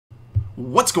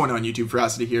What's going on YouTube?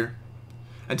 Ferocity here.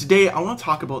 And today I want to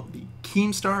talk about the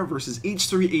Keemstar versus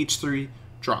H3H3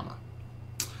 drama.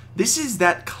 This is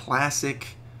that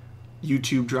classic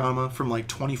YouTube drama from like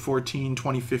 2014,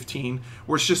 2015,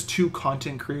 where it's just two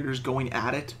content creators going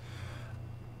at it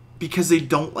because they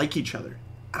don't like each other.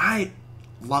 I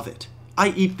love it. I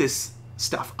eat this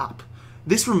stuff up.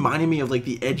 This reminded me of like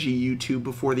the edgy YouTube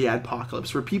before the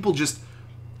adpocalypse, where people just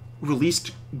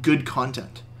released good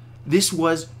content. This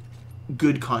was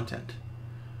good content.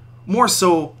 More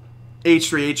so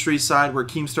H3H3's side, where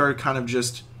Keemstar kind of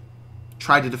just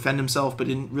tried to defend himself but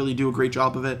didn't really do a great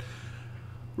job of it.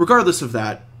 Regardless of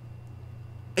that,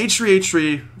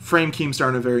 H3H3 framed Keemstar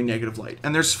in a very negative light.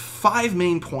 And there's 5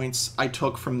 main points I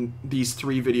took from these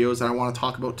 3 videos that I want to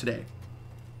talk about today.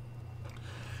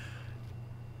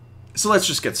 So let's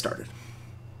just get started.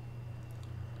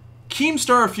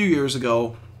 Keemstar a few years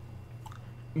ago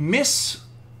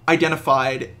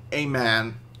misidentified a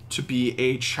man to be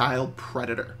a child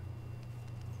predator.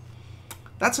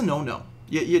 That's a no-no.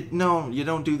 No, you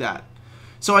don't do that.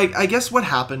 So I guess what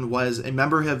happened was a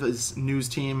member of his news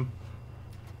team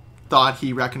thought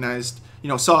he recognized,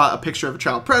 saw a picture of a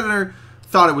child predator,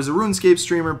 thought it was a RuneScape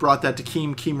streamer, brought that to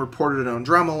Keem. Keem reported it on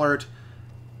Drama Alert,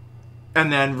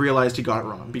 and then realized he got it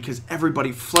wrong because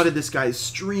everybody flooded this guy's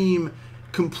stream,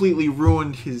 completely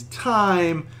ruined his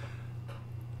time.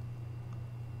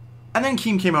 And then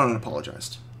Keem came out and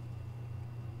apologized.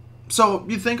 So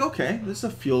you think, okay, this is a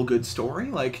feel-good story.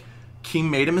 Like, Keem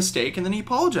made a mistake and then he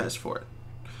apologized for it.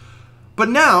 But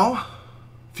now, a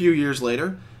few years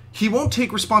later, he won't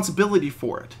take responsibility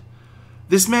for it.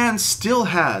 This man still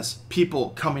has people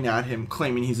coming at him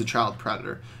claiming he's a child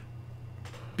predator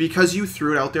because you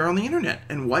threw it out there on the internet.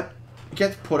 And what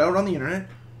gets put out on the internet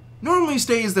normally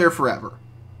stays there forever.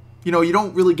 You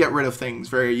don't really get rid of things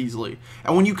very easily.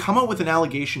 And when you come out with an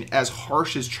allegation as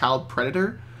harsh as child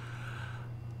predator,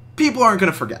 people aren't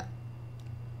going to forget.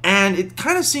 And it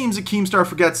kind of seems that Keemstar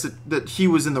forgets that he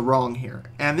was in the wrong here.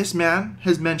 And this man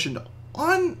has mentioned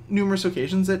on numerous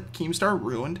occasions that Keemstar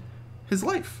ruined his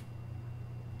life.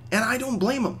 And I don't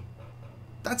blame him.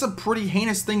 That's a pretty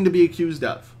heinous thing to be accused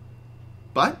of.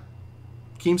 But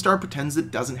Keemstar pretends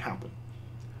it doesn't happen.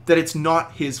 That it's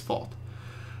not his fault.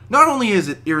 Not only is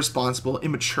it irresponsible,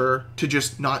 immature to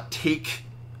just not take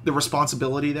the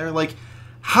responsibility there, like,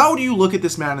 how do you look at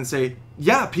this man and say,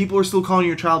 yeah, people are still calling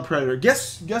you a child predator.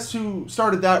 Guess who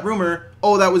started that rumor?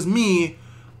 Oh, that was me.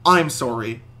 I'm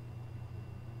sorry.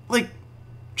 Like,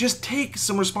 just take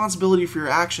some responsibility for your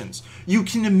actions. You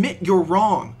can admit you're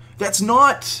wrong. That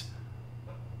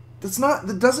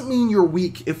doesn't mean you're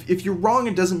weak. If you're wrong,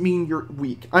 it doesn't mean you're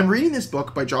weak. I'm reading this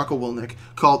book by Jocko Willink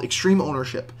called Extreme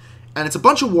Ownership. And it's a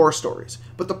bunch of war stories.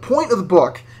 But the point of the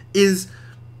book is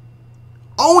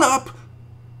own up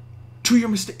to your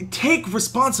mistake. Take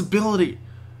responsibility.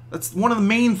 That's one of the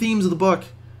main themes of the book.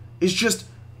 Is just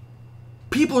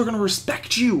people are going to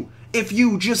respect you if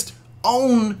you just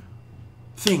own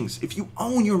things. If you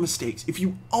own your mistakes. If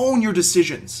you own your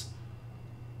decisions.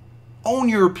 Own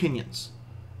your opinions.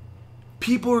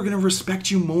 People are going to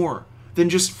respect you more than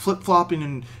just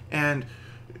flip-flopping and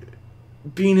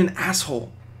being an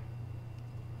asshole.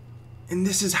 And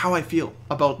this is how I feel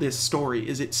about this story,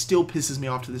 is it still pisses me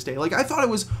off to this day. Like, I thought it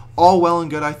was all well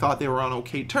and good. I thought they were on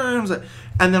okay terms. And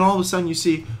then all of a sudden you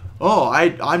see, oh,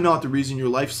 I'm not the reason your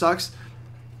life sucks.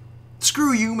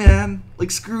 Screw you, man.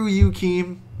 Like, screw you,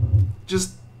 Keem.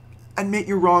 Just admit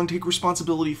you're wrong, take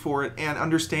responsibility for it, and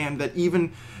understand that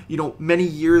even, many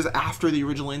years after the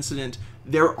original incident,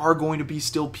 there are going to be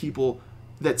still people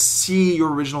that see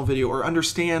your original video or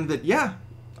understand that, yeah,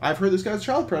 I've heard this guy's a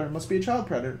child predator. Must be a child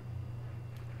predator.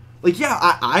 Like,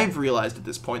 yeah, I've realized at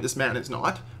this point this man is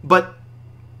not. But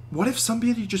what if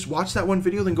somebody just watched that one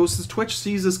video, then goes to Twitch,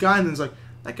 sees this guy, and then is like,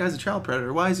 that guy's a child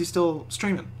predator. Why is he still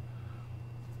streaming?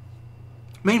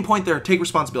 Main point there, take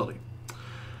responsibility.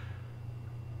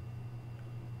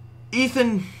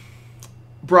 Ethan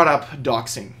brought up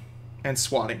doxing and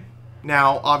swatting.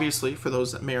 Now, obviously, for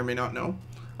those that may or may not know,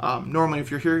 normally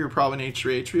if you're here, you're probably an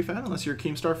H3H3 fan, unless you're a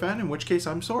Keemstar fan, in which case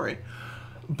I'm sorry.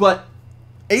 But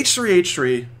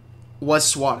H3H3 was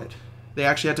swatted. They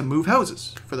actually had to move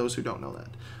houses, for those who don't know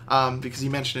that, because he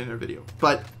mentioned it in a video.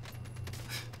 But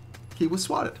he was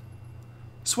swatted.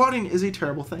 Swatting is a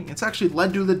terrible thing. It's actually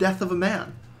led to the death of a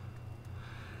man.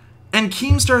 And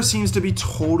Keemstar seems to be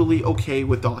totally okay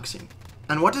with doxing.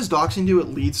 And what does doxing do? It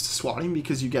leads to swatting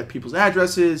because you get people's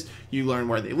addresses, you learn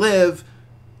where they live,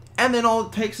 and then all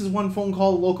it takes is one phone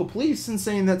call to local police and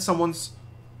saying that someone's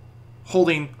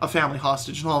holding a family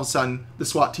hostage, and all of a sudden the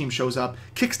SWAT team shows up,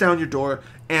 kicks down your door,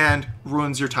 and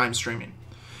ruins your time streaming.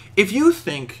 If you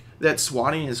think that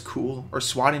swatting is cool or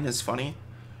swatting is funny,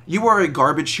 you are a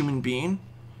garbage human being,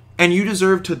 and you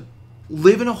deserve to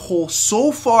live in a hole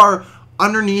so far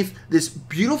underneath this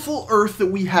beautiful earth that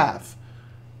we have,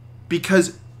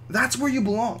 because that's where you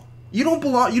belong. You don't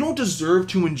belong. You don't deserve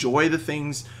to enjoy the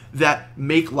things that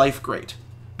make life great,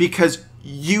 because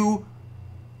you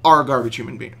are a garbage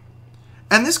human being.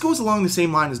 And this goes along the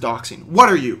same line as doxing. What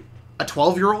are you? A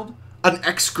 12-year-old? An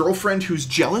ex-girlfriend who's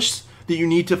jealous that you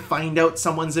need to find out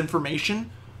someone's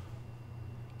information?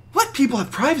 Let people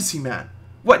have privacy, man.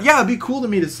 What? Yeah, it'd be cool to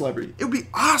meet a celebrity. It would be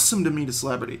awesome to meet a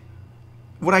celebrity.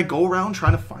 Would I go around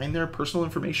trying to find their personal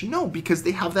information? No, because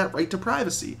they have that right to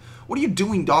privacy. What are you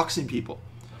doing doxing people?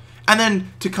 And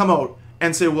then to come out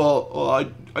and say,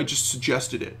 well, I just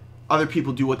suggested it. Other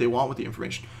people do what they want with the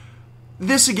information.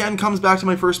 This again comes back to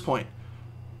my first point.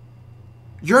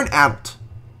 You're an adult.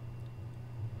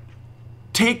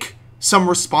 Take some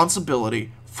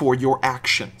responsibility for your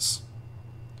actions.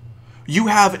 You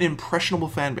have an impressionable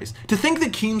fan base. To think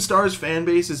that Keemstar's fan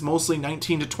base is mostly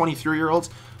 19 to 23-year-olds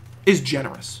is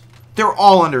generous. They're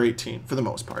all under 18 for the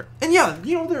most part. And yeah,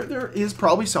 you know, there is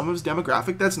probably some of his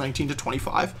demographic that's 19 to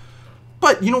 25.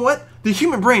 But you know what? The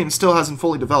human brain still hasn't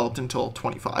fully developed until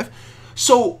 25.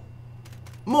 So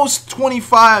most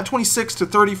 26 to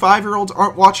 35-year-olds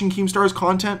aren't watching Keemstar's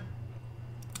content.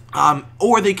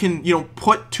 Or they can, you know,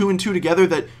 put two and two together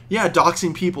that, yeah,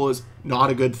 doxing people is not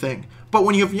a good thing. But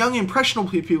when you have young,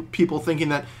 impressionable people thinking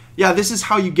that, yeah, this is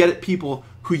how you get at people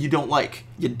who you don't like,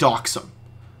 you dox them.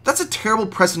 That's a terrible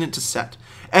precedent to set.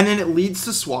 And then it leads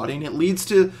to swatting. It leads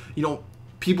to, you know,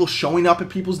 people showing up at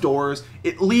people's doors.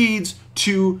 It leads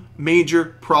to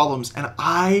major problems. And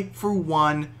I, for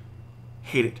one,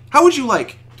 hate it. How would you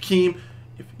like, Keem,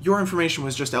 if your information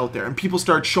was just out there and people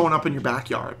started showing up in your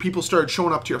backyard, people started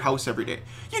showing up to your house every day?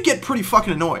 You'd get pretty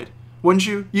fucking annoyed, wouldn't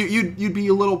you? You'd be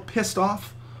a little pissed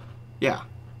off? Yeah,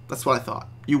 that's what I thought.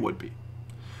 You would be.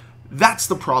 That's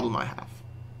the problem I have,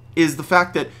 is the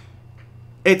fact that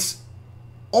it's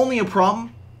only a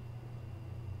problem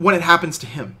when it happens to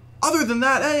him. Other than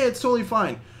that, hey, it's totally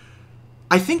fine.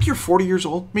 I think you're 40 years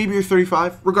old. Maybe you're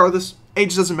 35. Regardless,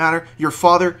 age doesn't matter. You're a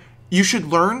father. You should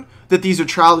learn that these are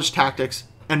childish tactics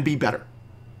and be better.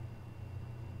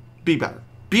 Be better.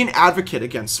 Be an advocate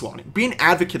against swatting. Be an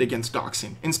advocate against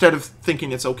doxing instead of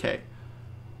thinking it's okay.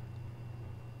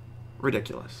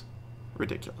 Ridiculous.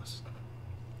 Ridiculous.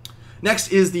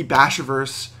 Next is the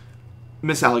Bashiverse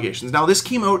misallegations. Now, this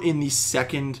came out in the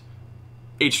second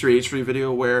H3H3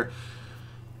 video where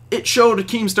it showed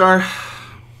Keemstar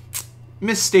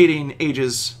misstating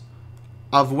ages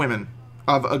of women,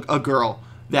 of a girl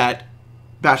that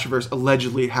Bashiverse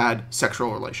allegedly had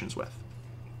sexual relations with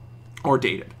or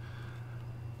dated.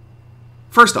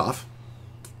 First off,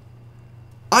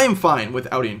 I am fine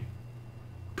with outing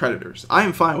predators. I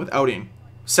am fine with outing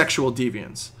sexual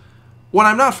deviants. What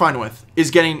I'm not fine with is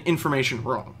getting information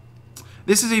wrong.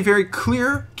 This is a very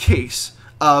clear case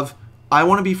of, I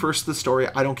want to be first to the story.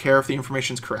 I don't care if the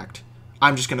information's correct.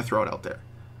 I'm just going to throw it out there.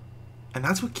 And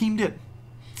that's what Keem did.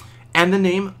 And the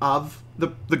name of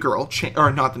the girl,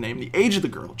 or not the name, the age of the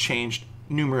girl changed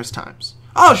numerous times.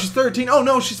 Oh, she's 13. Oh,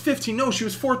 no, she's 15. No, she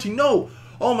was 14. No.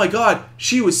 Oh, my God.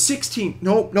 She was 16.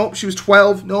 No, she was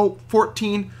 12. No,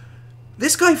 14.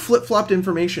 This guy flip-flopped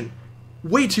information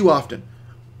way too often.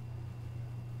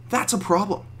 That's a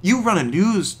problem. You run a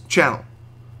news channel.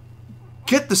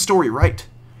 Get the story right.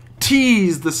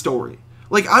 Tease the story.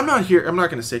 Like, I'm not going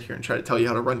to sit here and try to tell you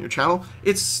how to run your channel.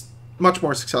 It's much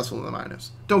more successful than mine is.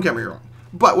 Don't get me wrong.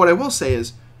 But what I will say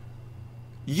is,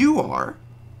 you are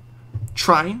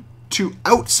trying to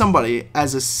out somebody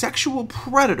as a sexual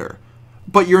predator,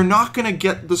 but you're not going to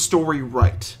get the story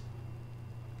right.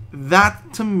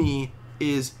 That, to me,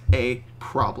 is a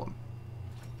problem.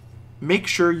 Make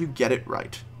sure you get it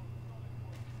right.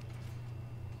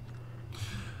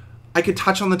 I could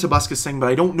touch on the Tobuscus thing, but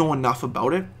I don't know enough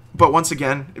about it. But once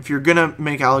again, if you're going to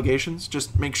make allegations,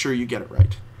 just make sure you get it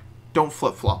right. Don't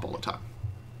flip-flop all the time.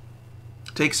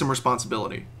 Take some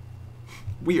responsibility.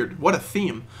 Weird. What a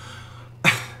theme.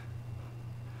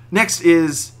 Next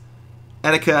is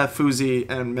Etika, Fuzi,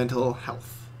 and mental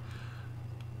health.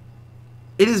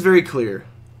 It is very clear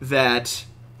that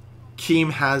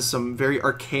Keem has some very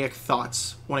archaic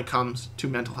thoughts when it comes to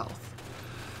mental health.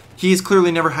 He's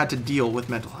clearly never had to deal with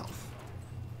mental health.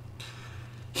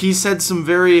 He said some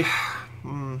very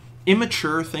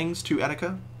immature things to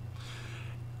Etika.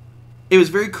 It was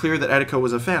very clear that Etika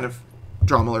was a fan of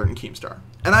Drama Alert and Keemstar.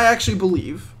 And I actually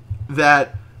believe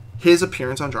that his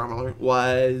appearance on Drama Alert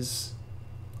was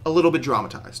a little bit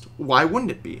dramatized. Why wouldn't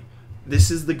it be?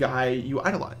 This is the guy you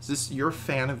idolize. You're a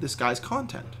fan of this guy's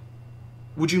content.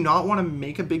 would you not want to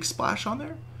make a big splash on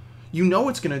there? You know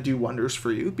it's going to do wonders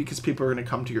for you because people are going to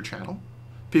come to your channel.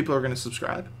 People are going to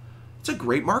subscribe. It's a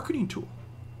great marketing tool.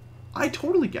 I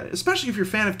totally get it, especially if you're a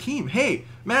fan of Keem. Hey,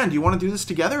 man, do you want to do this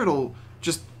together? It'll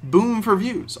just boom for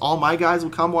views. All my guys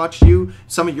will come watch you.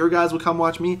 Some of your guys will come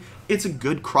watch me. It's a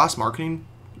good cross-marketing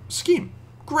scheme.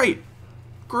 Great.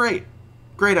 Great.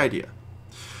 Great idea.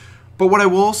 But what I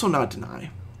will also not deny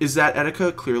is that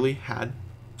Etika clearly had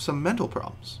some mental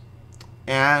problems.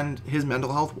 And his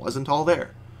mental health wasn't all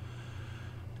there.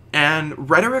 And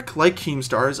rhetoric like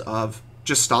Keemstar's of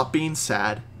just stop being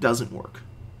sad doesn't work.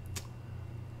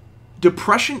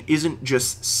 Depression isn't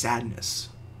just sadness.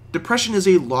 Depression is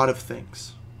a lot of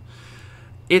things.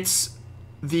 It's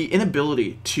the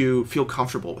inability to feel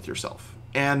comfortable with yourself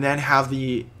and then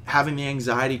having the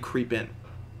anxiety creep in.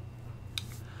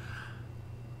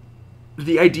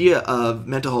 The idea of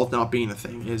mental health not being a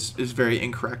thing is very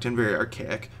incorrect and very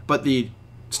archaic, but the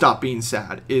stop being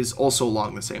sad is also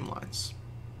along the same lines.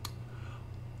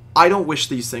 I don't wish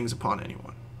these things upon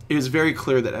anyone. It is very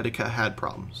clear that Etika had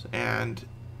problems, and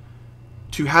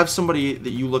to have somebody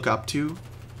that you look up to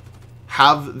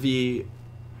have the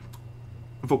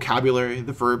vocabulary,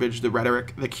 the verbiage, the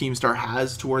rhetoric that Keemstar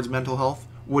has towards mental health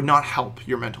would not help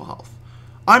your mental health.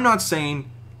 I'm not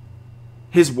saying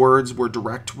his words were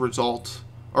direct result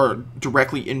or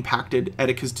directly impacted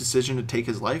Etika's decision to take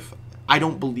his life. I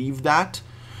don't believe that,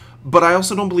 but I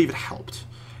also don't believe it helped.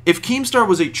 If Keemstar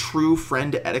was a true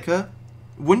friend to Etika,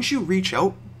 wouldn't you reach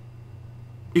out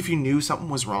if you knew something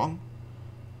was wrong?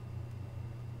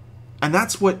 And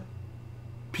that's what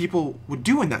people would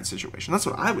do in that situation. That's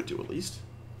what I would do, at least.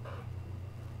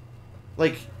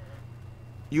 Like,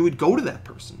 you would go to that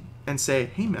person and say,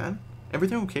 hey man,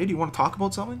 everything okay? Do you want to talk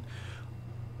about something?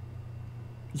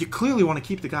 You clearly want to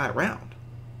keep the guy around.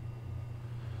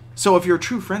 So if you're a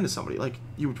true friend to somebody, like,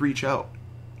 you would reach out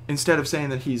instead of saying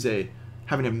that he's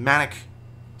having a manic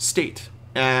state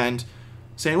and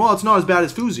saying, well, it's not as bad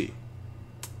as Fuzi.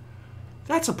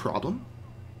 That's a problem.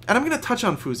 And I'm going to touch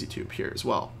on FuziTube here as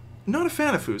well. Not a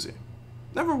fan of Fuzi.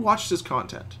 Never watched his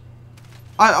content.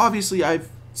 Obviously, I've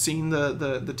seen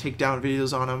the takedown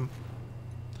videos on him.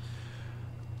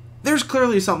 There's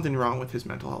clearly something wrong with his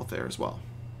mental health there as well.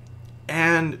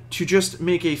 And to just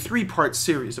make a 3-part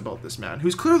series about this man,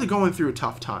 who's clearly going through a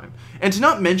tough time, and to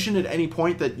not mention at any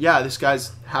point that, yeah, this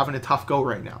guy's having a tough go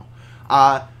right now,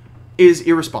 is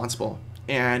irresponsible,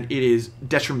 and it is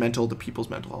detrimental to people's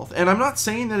mental health. And I'm not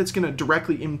saying that it's going to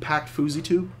directly impact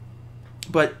FuziTube,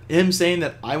 but him saying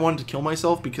that I wanted to kill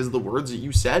myself because of the words that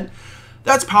you said,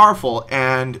 that's powerful,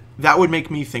 and that would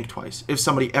make me think twice if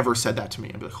somebody ever said that to me.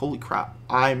 I'd be like, holy crap,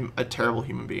 I'm a terrible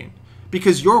human being.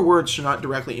 Because your words should not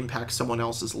directly impact someone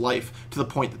else's life to the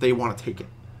point that they want to take it.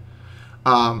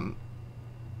 The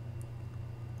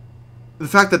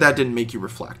fact that that didn't make you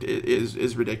reflect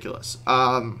is ridiculous.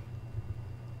 But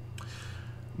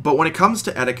when it comes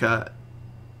to Etika,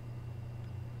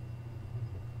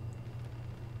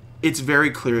 it's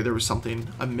very clear there was something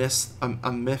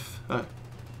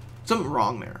something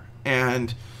wrong there,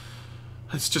 and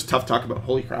it's just tough to talk about.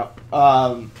 Holy crap.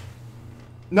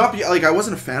 Not be like I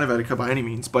wasn't a fan of Etika by any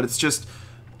means, but it's just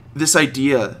this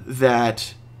idea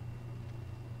that,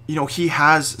 you know, he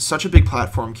has such a big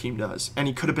platform, Keem does, and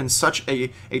he could have been such a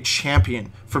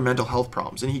champion for mental health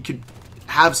problems, and he could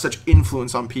have such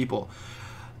influence on people.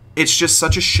 It's just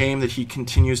such a shame that he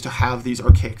continues to have these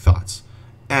archaic thoughts,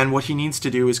 and what he needs to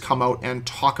do is come out and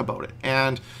talk about it.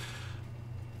 And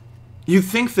you'd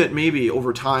think that maybe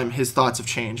over time his thoughts have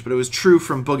changed, but it was true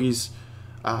from Boogie's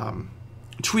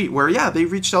tweet where, yeah, they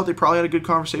reached out, they probably had a good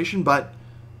conversation, but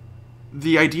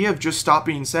the idea of just stop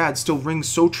being sad still rings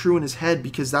so true in his head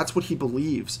because that's what he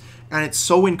believes, and it's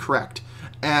so incorrect.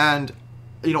 And,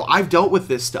 you know, I've dealt with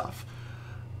this stuff.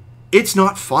 It's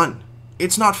not fun.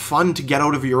 It's not fun to get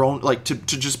out of your own, like, to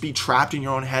just be trapped in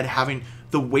your own head, having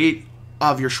the weight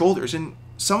of your shoulders, and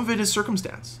some of it is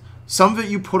circumstance. Some of it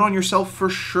you put on yourself for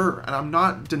sure, and I'm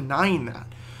not denying that.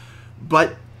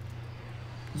 But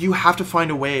you have to find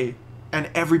a way, and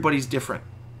everybody's different.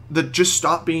 The just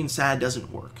stop being sad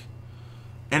doesn't work.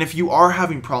 And if you are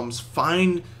having problems,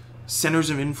 find centers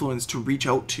of influence to reach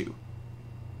out to.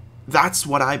 That's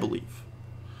what I believe.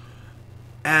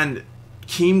 And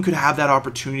Keem could have that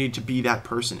opportunity to be that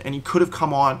person, and he could have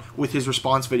come on with his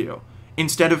response video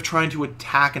instead of trying to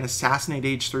attack and assassinate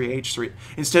H3H3,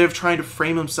 instead of trying to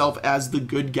frame himself as the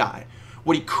good guy.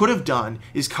 What he could have done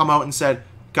is come out and said,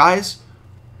 guys,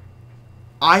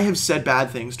 I have said bad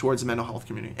things towards the mental health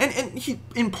community. And he,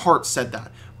 in part, said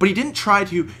that. But he didn't try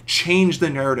to change the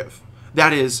narrative.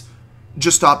 That is,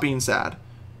 just stop being sad.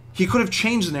 He could have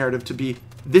changed the narrative to be,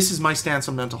 this is my stance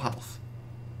on mental health.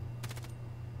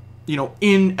 you know,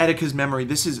 in Etika's memory,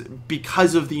 this is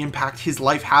because of the impact his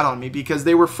life had on me, because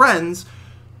they were friends.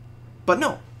 But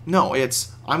no,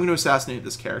 it's, I'm going to assassinate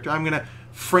this character. I'm going to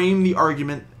frame the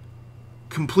argument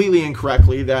completely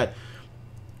incorrectly that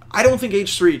I don't think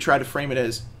H3 tried to frame it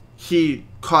as he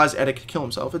caused Etika to kill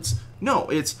himself.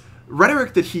 It's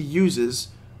rhetoric that he uses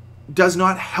does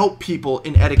not help people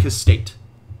in Etika's state.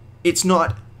 It's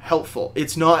not helpful.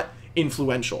 It's not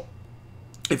influential.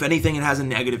 If anything, it has a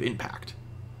negative impact.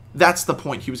 That's the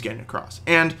point he was getting across.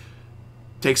 And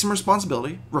take some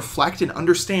responsibility, reflect, and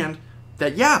understand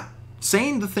that, yeah,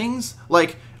 saying the things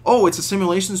like, oh, it's a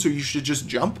simulation, so you should just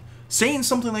jump, saying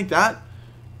something like that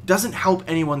doesn't help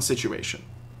anyone's situation.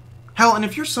 Hell, and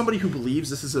if you're somebody who believes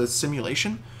this is a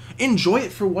simulation, enjoy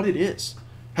it for what it is.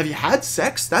 Have you had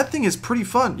sex? That thing is pretty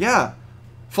fun, yeah.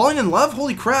 Falling in love?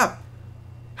 Holy crap.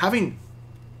 Having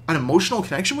an emotional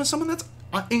connection with someone? That's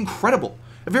incredible.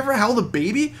 Have you ever held a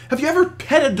baby? Have you ever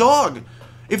pet a dog?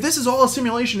 If this is all a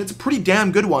simulation, it's a pretty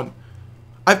damn good one.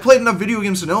 I've played enough video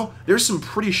games to know there's some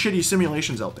pretty shitty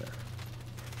simulations out there.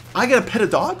 I get to pet a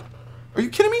dog? Are you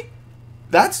kidding me?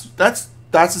 That's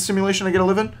a simulation I get to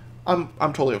live in? I'm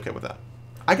totally okay with that.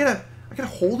 I get to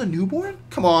hold a newborn?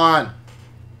 Come on.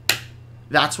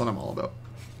 That's what I'm all about.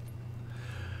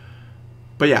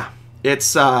 But yeah,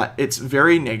 it's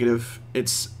very negative.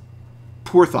 It's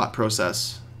poor thought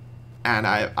process, and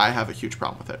I have a huge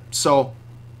problem with it. So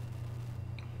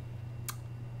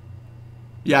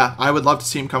yeah, I would love to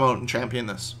see him come out and champion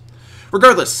this.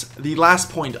 Regardless, the last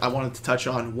point I wanted to touch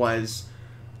on was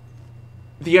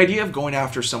the idea of going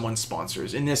after someone's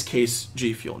sponsors, in this case,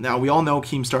 G Fuel. Now, we all know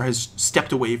Keemstar has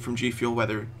stepped away from G Fuel,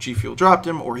 whether G Fuel dropped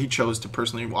him or he chose to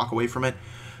personally walk away from it,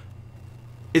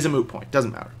 is a moot point.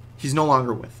 Doesn't matter. He's no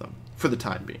longer with them for the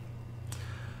time being.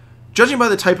 Judging by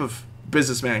the type of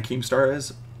businessman Keemstar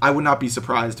is, I would not be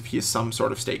surprised if he has some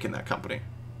sort of stake in that company.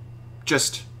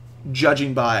 Just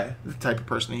judging by the type of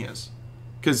person he is.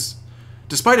 Because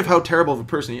despite of how terrible of a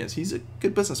person he is, he's a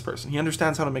good business person. He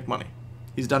understands how to make money.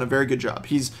 He's done a very good job.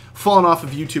 He's fallen off of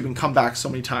YouTube and come back so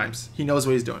many times. He knows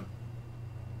what he's doing.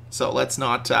 So let's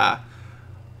not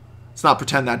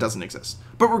pretend that doesn't exist.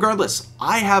 But regardless,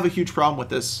 I have a huge problem with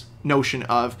this notion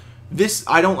of this.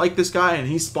 I don't like this guy, and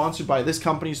he's sponsored by this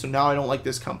company, so now I don't like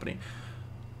this company.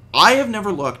 I have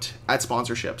never looked at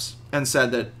sponsorships and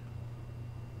said that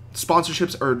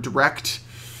sponsorships are a direct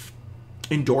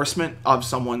endorsement of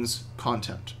someone's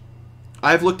content.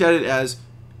 I've looked at it as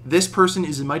this person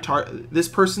is in my this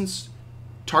person's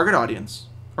target audience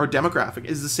or demographic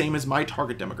is the same as my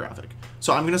target demographic.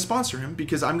 So I'm going to sponsor him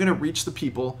because I'm going to reach the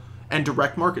people and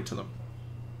direct market to them.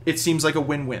 It seems like a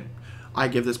win-win. I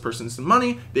give this person some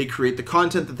money, they create the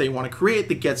content that they want to create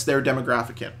that gets their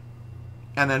demographic in.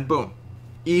 And then boom.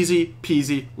 Easy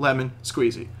peasy lemon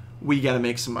squeezy. We got to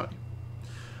make some money.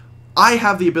 I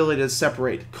have the ability to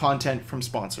separate content from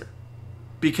sponsor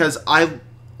because I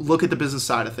look at the business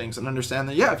side of things and understand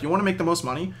that, yeah, if you want to make the most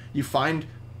money, you find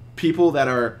people that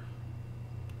are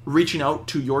reaching out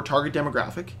to your target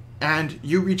demographic and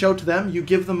you reach out to them, you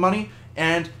give them money,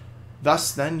 and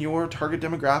thus then your target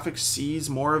demographic sees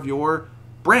more of your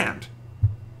brand.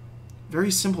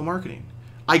 Very simple marketing.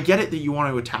 I get it that you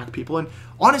want to attack people, and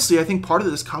honestly, I think part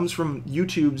of this comes from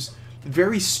YouTube's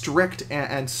very strict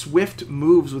and swift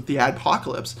moves with the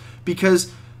adpocalypse,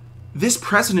 because this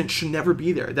precedent should never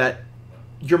be there, that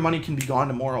your money can be gone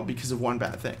tomorrow because of one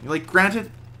bad thing. Like,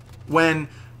 granted, when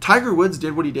Tiger Woods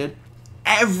did what he did,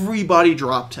 everybody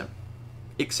dropped him,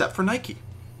 except for Nike.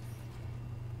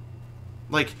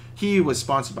 Like, he was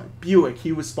sponsored by Buick,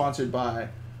 he was sponsored by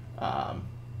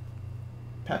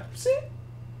Pepsi?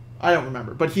 I don't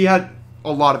remember, but he had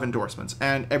a lot of endorsements,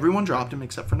 and everyone dropped him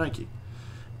except for Nike.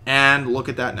 And look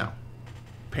at that now,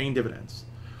 paying dividends.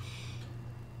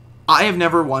 I have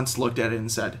never once looked at it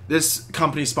and said, this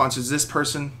company sponsors this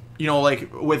person, you know,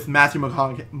 like with Matthew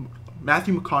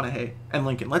McConaughey and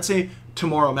Lincoln. Let's say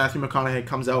tomorrow Matthew McConaughey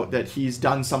comes out that he's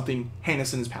done something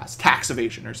heinous in his past, tax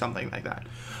evasion or something like that.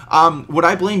 Would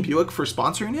I blame Buick for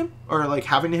sponsoring him or like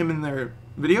having him in their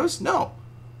videos? No.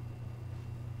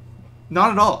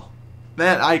 Not at all.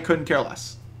 That I couldn't care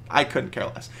less. I couldn't care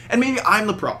less. And maybe I'm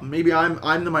the problem. Maybe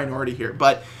I'm the minority here.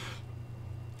 But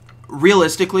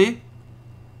realistically,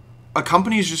 a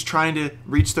company is just trying to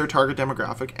reach their target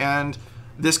demographic, and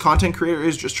this content creator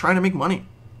is just trying to make money.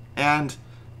 And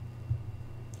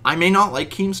I may not like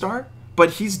Keemstar,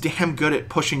 but he's damn good at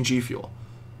pushing G Fuel.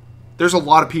 There's a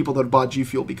lot of people that have bought G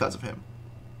Fuel because of him.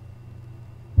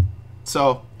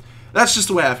 So that's just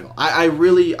the way I feel. I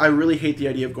really hate the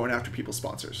idea of going after people's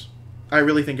sponsors. I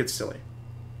really think it's silly.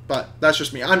 But that's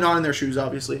just me. I'm not in their shoes,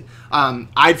 obviously.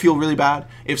 I'd feel really bad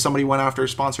if somebody went after a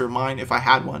sponsor of mine, if I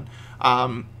had one.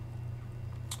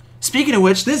 Speaking of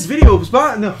which, this video was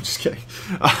brought... No, just kidding.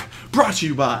 Brought to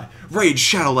you by Raid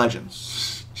Shadow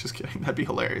Legends. Just kidding. That'd be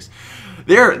hilarious.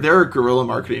 They're guerrilla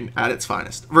marketing at its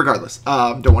finest. Regardless,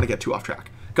 don't want to get too off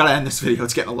track. Gotta end this video.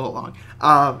 It's getting a little long.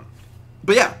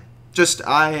 But yeah, just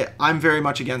I'm very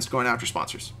much against going after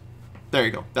sponsors. There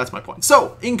you go. That's my point.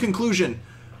 So, in conclusion,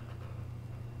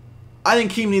 I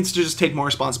think Keem needs to just take more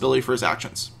responsibility for his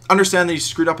actions. Understand that he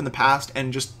screwed up in the past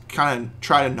and just kind of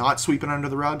try to not sweep it under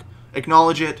the rug.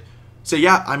 Acknowledge it. Say,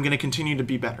 yeah, I'm going to continue to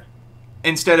be better.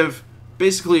 Instead of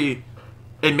basically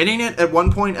admitting it at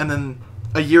one point and then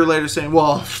a year later saying,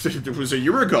 well, it was a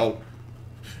year ago.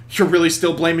 You're really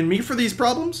still blaming me for these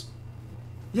problems?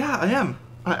 Yeah, I am.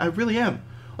 I really am.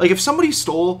 Like, if somebody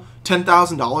stole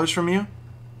 $10,000 from you,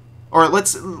 or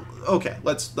let's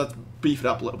beef it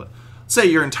up a little bit. Let's say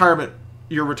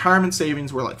your retirement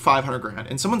savings were like 500 grand,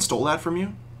 and someone stole that from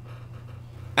you,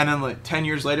 and then like 10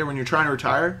 years later when you're trying to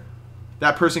retire,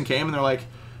 that person came and they're like,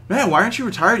 man, why aren't you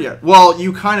retired yet? Well,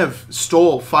 you kind of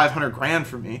stole 500 grand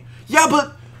from me. Yeah,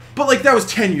 but like that was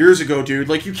 10 years ago, dude.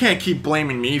 Like, you can't keep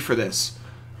blaming me for this.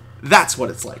 That's what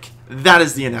it's like. That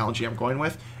is the analogy I'm going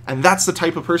with. And that's the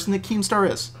type of person that Keemstar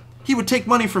is. He would take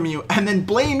money from you and then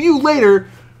blame you later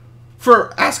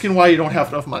for asking why you don't have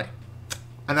enough money.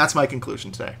 And that's my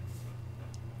conclusion today.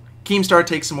 Keemstar,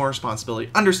 take some more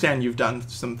responsibility. Understand you've done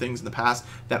some things in the past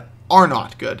that are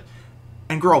not good,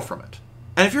 and grow from it.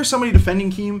 And if you're somebody defending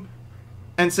Keem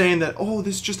and saying that, oh,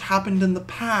 this just happened in the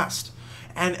past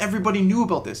and everybody knew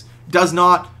about this, does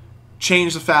not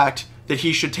change the fact that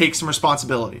he should take some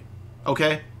responsibility.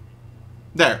 Okay?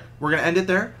 There. We're going to end it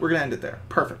there. We're going to end it there.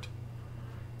 Perfect.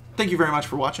 Thank you very much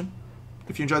for watching.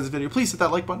 If you enjoyed this video, please hit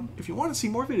that like button. If you want to see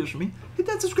more videos from me, hit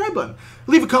that subscribe button.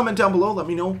 Leave a comment down below. Let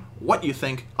me know what you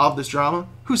think of this drama.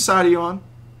 Whose side are you on?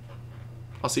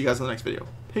 I'll see you guys in the next video.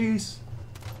 Peace.